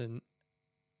business. And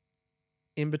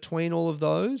in between all of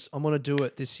those, I'm going to do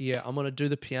it this year. I'm going to do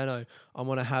the piano. I'm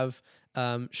going to have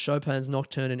Chopin's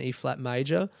Nocturne in E flat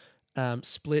major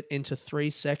split into 3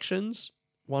 sections.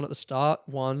 One at the start,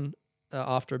 one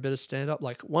after a bit of stand-up.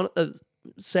 Like one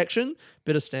section,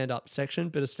 bit of stand-up, section,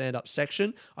 bit of stand-up,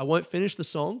 section. I won't finish the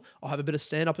song. I'll have a bit of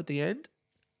stand-up at the end.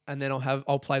 And then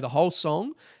I'll play the whole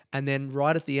song. And then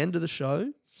right at the end of the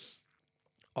show,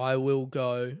 I will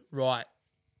go, right,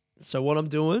 so what I'm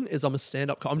doing is I'm a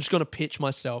stand-up. I'm just going to pitch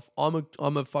myself. I'm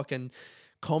a fucking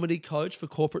comedy coach for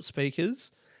corporate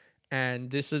speakers,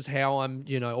 and this is how I'm.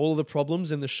 All of the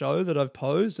problems in the show that I've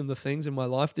posed and the things in my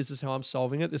life. This is how I'm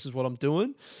solving it. This is what I'm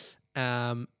doing.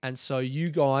 And so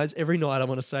you guys, every night I'm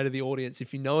going to say to the audience,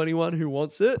 if you know anyone who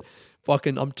wants it,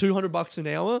 fucking, I'm $200 an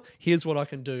hour. Here's what I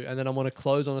can do, and then I'm going to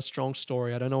close on a strong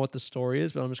story. I don't know what the story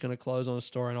is, but I'm just going to close on a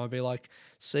story, and I'll be like,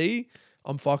 see,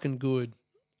 I'm fucking good.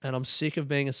 And I'm sick of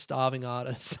being a starving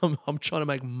artist. I'm trying to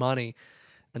make money.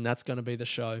 And that's going to be the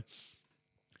show.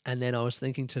 And then I was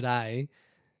thinking today,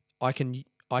 I can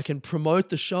promote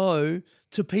the show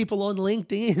to people on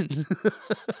LinkedIn.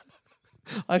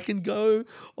 I can go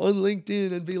on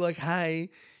LinkedIn and be like,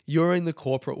 hey, you're in the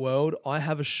corporate world. I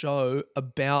have a show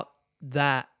about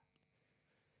that.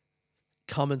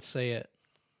 Come and see it.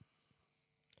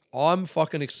 I'm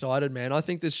fucking excited, man. I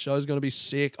think this show's going to be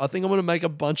sick. I think I'm going to make a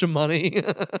bunch of money.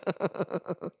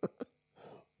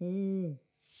 And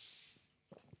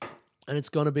it's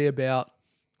going to be about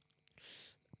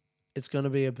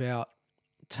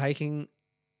taking,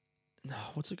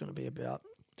 what's it going to be about?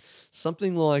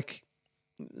 Something like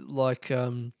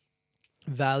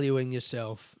valuing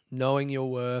yourself, knowing your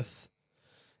worth,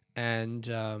 and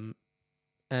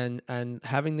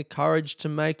having the courage to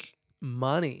make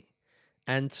money.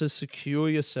 And to secure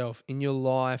yourself in your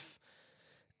life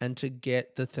and to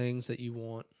get the things that you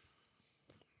want.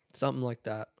 Something like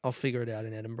that. I'll figure it out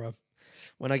in Edinburgh.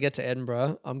 When I get to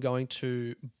Edinburgh, I'm going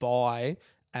to buy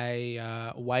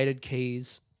a weighted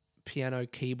keys piano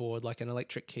keyboard, like an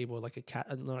electric keyboard, like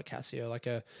not a Casio,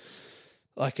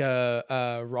 like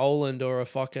a Roland or a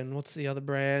fucking, what's the other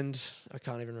brand? I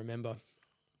can't even remember.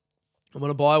 I'm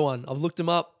going to buy one. I've looked them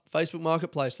up. Facebook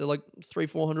Marketplace. They're like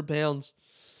 £300-400.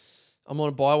 I'm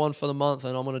going to buy one for the month,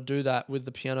 and I'm going to do that with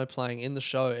the piano playing in the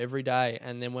show every day.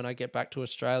 And then when I get back to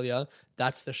Australia,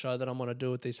 that's the show that I'm going to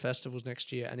do at these festivals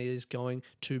next year. And it is going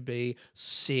to be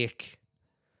sick.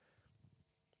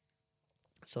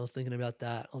 So I was thinking about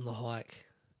that on the hike.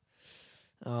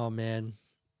 Oh, man.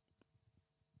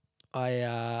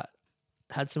 I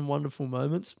had some wonderful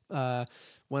moments.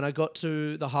 When I got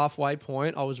to the halfway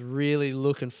point, I was really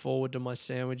looking forward to my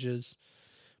sandwiches.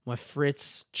 My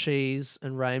Fritz, cheese,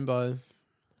 and rainbow.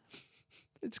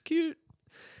 It's cute.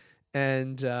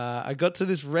 And I got to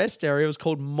this rest area. It was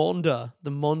called Monda,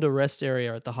 the Monda rest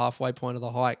area at the halfway point of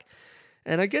the hike.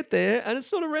 And I get there, and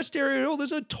it's not a rest area at all.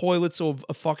 There's no toilets or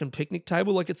a fucking picnic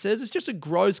table like it says. It's just a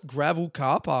gross gravel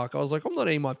car park. I was like, I'm not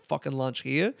eating my fucking lunch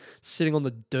here, sitting on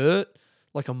the dirt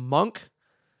like a monk.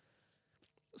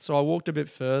 So I walked a bit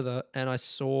further, and I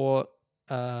saw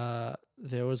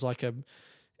there was like a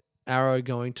arrow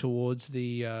going towards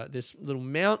the this little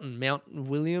mountain, Mount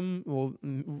William or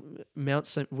Mount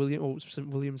St. William or St.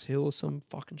 William's Hill or some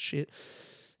fucking shit.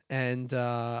 And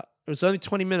it was only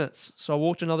 20 minutes. So I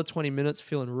walked another 20 minutes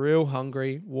feeling real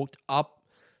hungry, walked up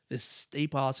this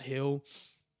steep ass hill,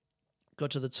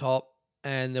 got to the top,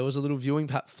 and there was a little viewing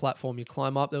platform. You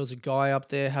climb up. There was a guy up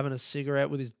there having a cigarette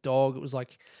with his dog. It was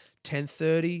like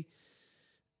 10:30,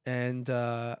 and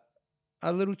I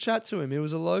had a little chat to him. He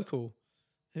was a local.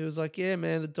 He was like, yeah,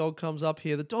 man, the dog comes up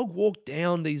here. The dog walked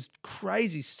down these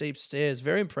crazy steep stairs.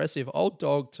 Very impressive. Old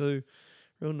dog too.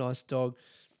 Real nice dog.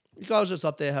 The guy was just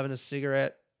up there having a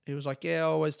cigarette. He was like, yeah, I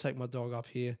always take my dog up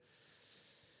here.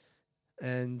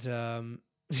 And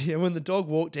yeah, when the dog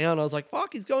walked down, I was like,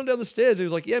 fuck, he's going down the stairs. He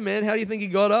was like, yeah, man, how do you think he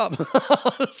got up?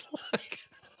 I was like,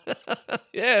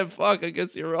 yeah, fuck, I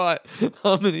guess you're right.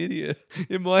 I'm an idiot.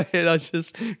 In my head,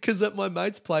 because at my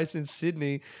mate's place in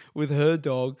Sydney with her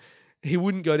dog, he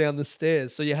wouldn't go down the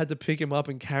stairs. So you had to pick him up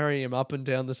and carry him up and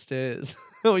down the stairs.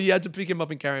 Or you had to pick him up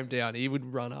and carry him down. He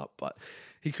would run up, but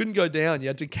he couldn't go down. You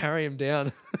had to carry him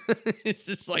down. It's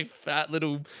this like fat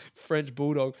little French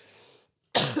bulldog.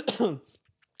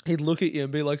 He'd look at you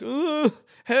and be like,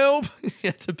 help. You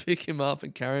had to pick him up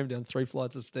and carry him down 3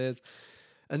 flights of stairs.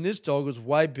 And this dog was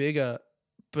way bigger.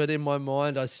 But in my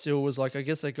mind, I still was like, I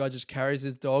guess that guy just carries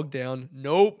his dog down.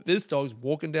 Nope, this dog's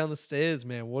walking down the stairs,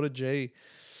 man. What a G.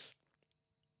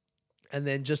 And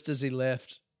then just as he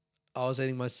left, I was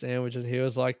eating my sandwich and he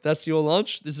was like, that's your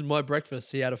lunch? This is my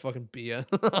breakfast. He had a fucking beer.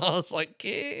 I was like,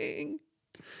 king.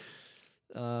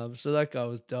 So that guy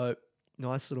was dope.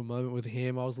 Nice little moment with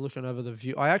him. I was looking over the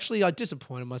view. I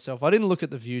disappointed myself. I didn't look at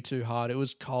the view too hard. It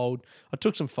was cold. I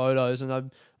took some photos and I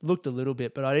looked a little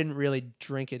bit, but I didn't really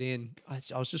drink it in. I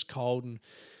was just cold and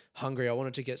hungry. I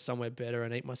wanted to get somewhere better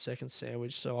and eat my second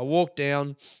sandwich. So I walked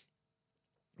down,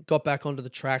 got back onto the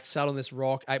track, sat on this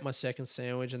rock, ate my second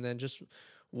sandwich, and then just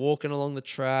walking along the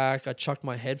track. I chucked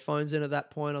my headphones in at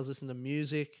that point. I was listening to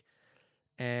music.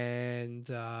 And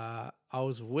I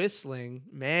was whistling.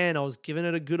 Man, I was giving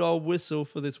it a good old whistle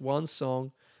for this one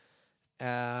song.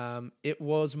 It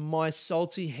was My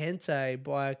Salty Gente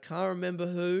by, I can't remember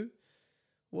who.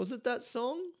 Was it that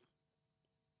song?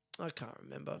 I can't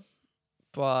remember.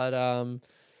 But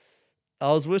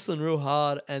I was whistling real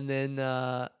hard. And then,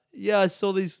 I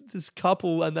saw this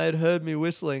couple and they'd heard me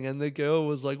whistling. And the girl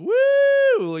was like, woo!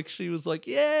 Like, she was like,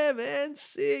 yeah, man,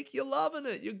 sick. You're loving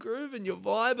it. You're grooving. You're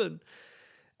vibing.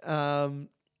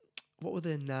 What were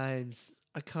their names?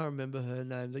 I can't remember her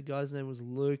name. The guy's name was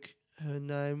Luke. Her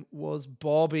name was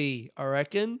Bobby, I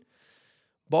reckon.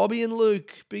 Bobby and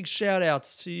Luke, big shout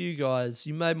outs to you guys.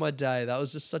 You made my day. That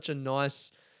was just such a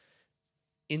nice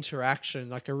interaction,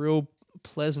 like a real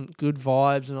pleasant, good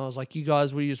vibes. And I was like, you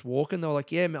guys, were you just walking? They were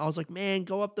like, yeah, man. I was like, man,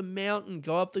 go up the mountain,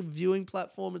 go up the viewing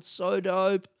platform. It's so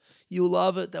dope. You'll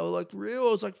love it. They were like, real?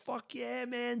 I was like, fuck yeah,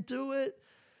 man, do it.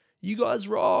 You guys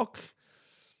rock.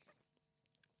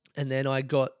 And then I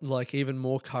got like even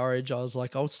more courage. I was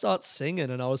like, I'll start singing.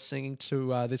 And I was singing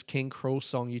to this King Cruel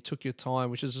song, You Took Your Time,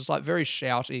 which is just like very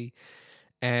shouty.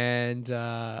 And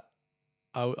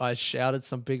I shouted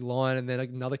some big line, and then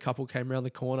another couple came around the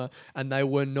corner and they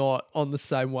were not on the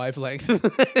same wavelength.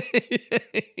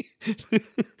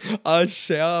 I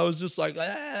was just like,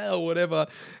 or whatever.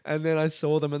 And then I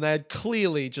saw them and they had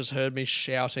clearly just heard me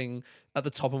shouting at the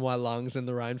top of my lungs in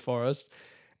the rainforest.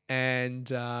 And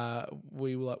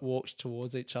we like walked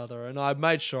towards each other, and I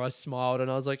made sure I smiled, and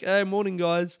I was like, hey, morning,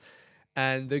 guys.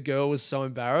 And the girl was so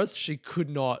embarrassed. She could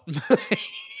not.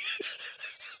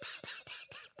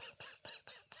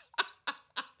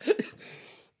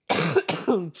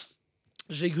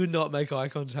 She could not make eye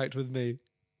contact with me.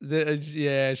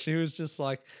 She was just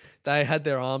like, they had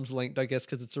their arms linked, I guess,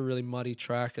 because it's a really muddy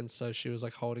track. And so she was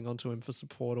like holding onto him for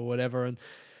support or whatever. And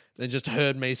they just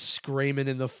heard me screaming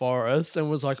in the forest and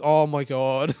was like, oh my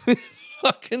God, this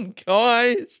fucking guy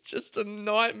is just a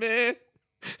nightmare.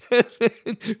 And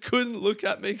then couldn't look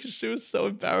at me because she was so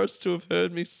embarrassed to have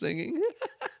heard me singing.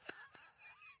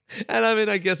 And I mean,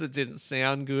 I guess it didn't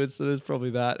sound good, so there's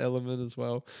probably that element as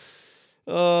well.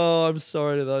 Oh, I'm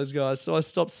sorry to those guys. So I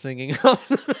stopped singing.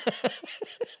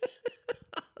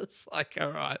 It's like,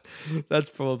 all right, that's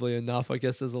probably enough. I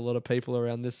guess there's a lot of people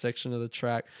around this section of the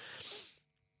track.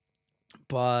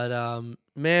 But,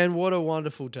 man, what a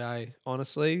wonderful day,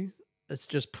 honestly. It's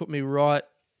just put me right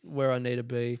where I need to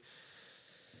be.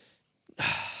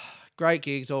 great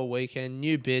gigs all weekend,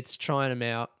 new bits, trying them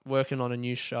out, working on a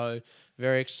new show.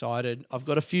 Very excited. I've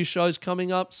got a few shows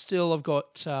coming up still. I've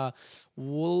got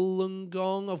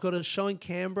Wollongong. I've got a show in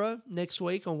Canberra next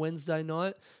week on Wednesday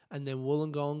night, and then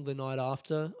Wollongong the night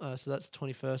after. So that's the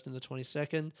 21st and the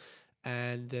 22nd.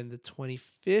 And then the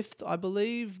 25th, I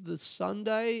believe, the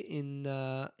Sunday in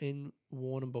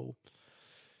Warrnambool.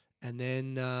 And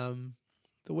then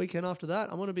the weekend after that,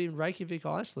 I'm going to be in Reykjavik,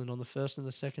 Iceland on the 1st and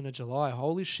the 2nd of July.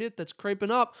 Holy shit, that's creeping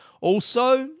up.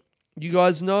 Also, you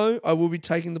guys know I will be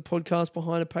taking the podcast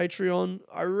behind a Patreon.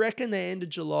 I reckon the end of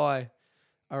July,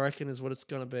 I reckon is what it's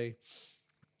going to be.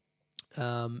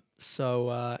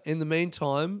 So in the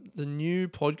meantime, the new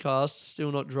podcast,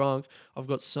 Still Not Drunk, I've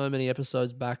got so many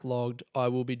episodes backlogged. I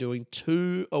will be doing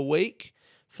 2 a week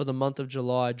for the month of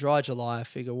July. Dry July, I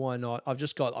figure, why not? I've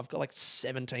got like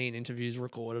 17 interviews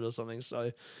recorded or something, so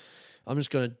I'm just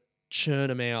going to churn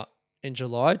them out in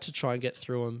July to try and get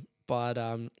through them. But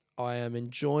I am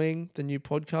enjoying the new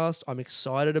podcast. I'm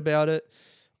excited about it.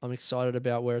 I'm excited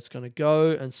about where it's going to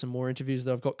go and some more interviews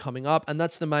that I've got coming up. And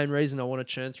that's the main reason I want to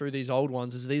churn through these old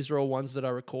ones, is these are all ones that I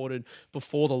recorded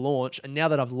before the launch. And now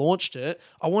that I've launched it,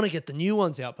 I want to get the new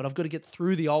ones out, but I've got to get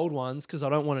through the old ones because I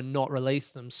don't want to not release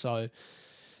them. So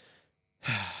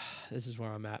this is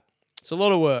where I'm at. It's a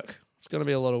lot of work. It's going to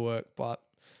be a lot of work, but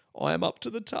I am up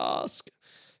to the task.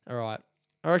 All right.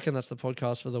 I reckon that's the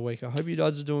podcast for the week. I hope you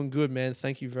guys are doing good, man.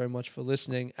 Thank you very much for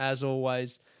listening. As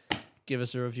always, give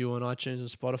us a review on iTunes and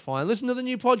Spotify. And listen to the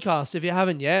new podcast if you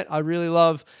haven't yet. I really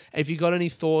love, if you got any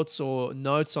thoughts or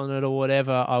notes on it or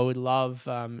whatever, I would love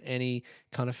any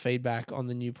kind of feedback on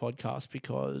the new podcast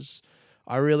because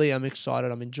I really am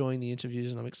excited. I'm enjoying the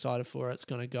interviews and I'm excited for where it's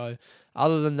going to go.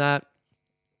 Other than that,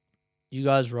 you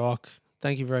guys rock.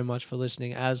 Thank you very much for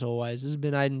listening. As always, this has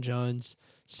been Aiden Jones,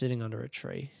 sitting under a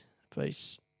tree.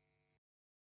 Peace.